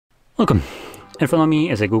Welcome. In front of me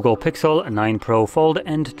is a Google Pixel 9 Pro Fold,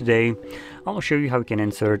 and today I'll show you how you can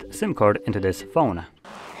insert SIM card into this phone.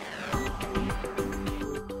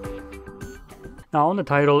 Now on the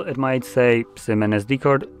title it might say SIM and SD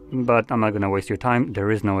card, but I'm not going to waste your time. There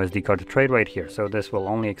is no SD card to trade right here, so this will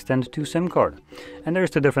only extend to SIM card. And there's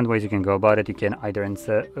two different ways you can go about it. You can either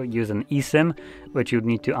use an eSIM, which you'd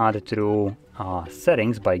need to add through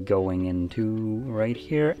settings by going into right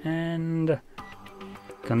here and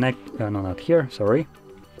connect, no, not here, sorry.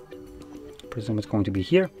 Presume it's going to be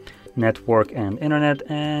here. Network and internet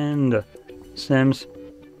and SIMs.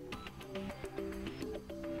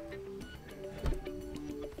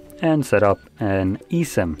 And set up an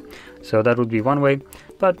eSIM. So that would be one way,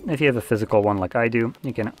 but if you have a physical one like I do,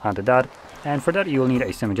 you can add that. And for that you will need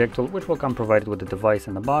a SIM eject tool, which will come provided with the device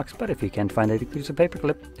in the box, but if you can't find it, you can use a paper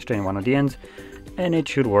clip, straighten one of the ends, and it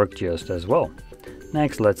should work just as well.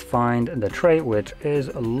 Next, let's find the tray, which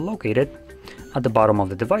is located at the bottom of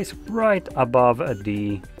the device, right above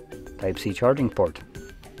the Type-C charging port.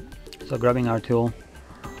 So grabbing our tool,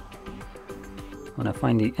 when I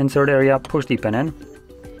find the insert area, push the pin in,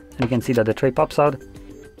 and you can see that the tray pops out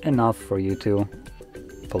enough for you to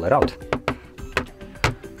pull it out.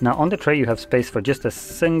 Now on the tray you have space for just a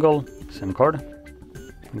single SIM card.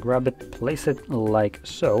 Grab it, place it like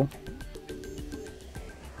so.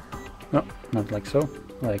 No, not like so,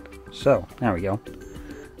 like so. There we go.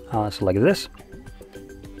 So like this.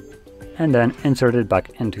 And then insert it back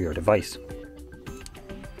into your device.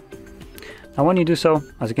 Now when you do so,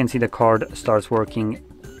 as you can see, the card starts working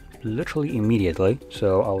literally immediately.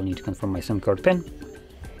 So I will need to confirm my SIM card pin.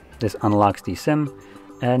 This unlocks the SIM,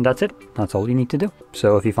 and that's it. That's all you need to do.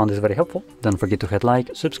 So if you found this very helpful, don't forget to hit like,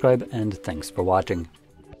 subscribe, and thanks for watching.